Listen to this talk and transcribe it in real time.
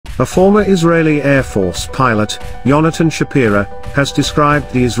A former Israeli Air Force pilot, Yonatan Shapira, has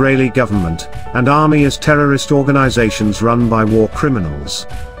described the Israeli government and army as terrorist organizations run by war criminals.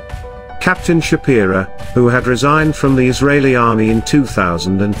 Captain Shapira, who had resigned from the Israeli army in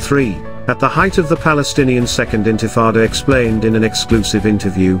 2003, at the height of the Palestinian Second Intifada, explained in an exclusive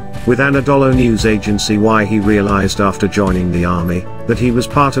interview with Anadolu News Agency why he realized after joining the army that he was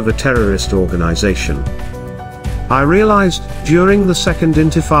part of a terrorist organization. "I realized during the Second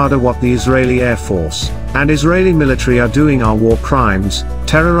Intifada what the Israeli Air Force and Israeli military are doing are war crimes,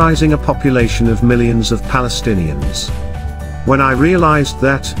 terrorizing a population of millions of Palestinians. When I realized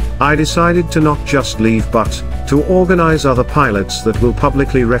that, I decided to not just leave but to organize other pilots that will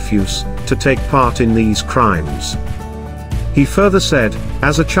publicly refuse to take part in these crimes." He further said,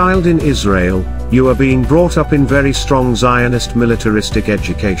 "As a child in Israel, you are being brought up in very strong Zionist militaristic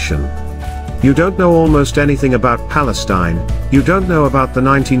education. You don't know almost anything about Palestine, you don't know about the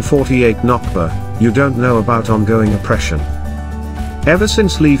 1948 Nakba, you don't know about ongoing oppression." Ever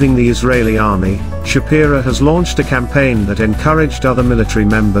since leaving the Israeli army, Shapira has launched a campaign that encouraged other military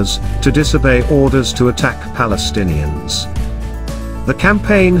members to disobey orders to attack Palestinians. The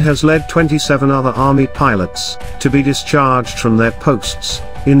campaign has led 27 other army pilots to be discharged from their posts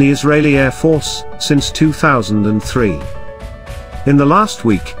in the Israeli Air Force since 2003. In the last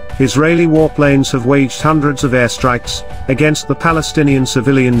week, Israeli warplanes have waged hundreds of airstrikes against the Palestinian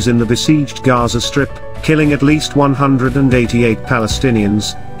civilians in the besieged Gaza Strip, killing at least 188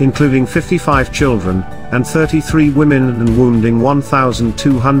 Palestinians, including 55 children and 33 women, and wounding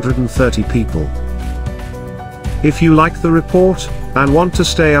 1,230 people. If you like the report and want to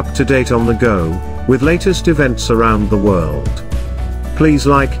stay up to date on the go with latest events around the world, please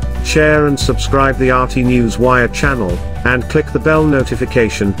like, share and subscribe the RT News Wire channel, and click the bell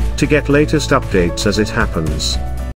notification to get latest updates as it happens.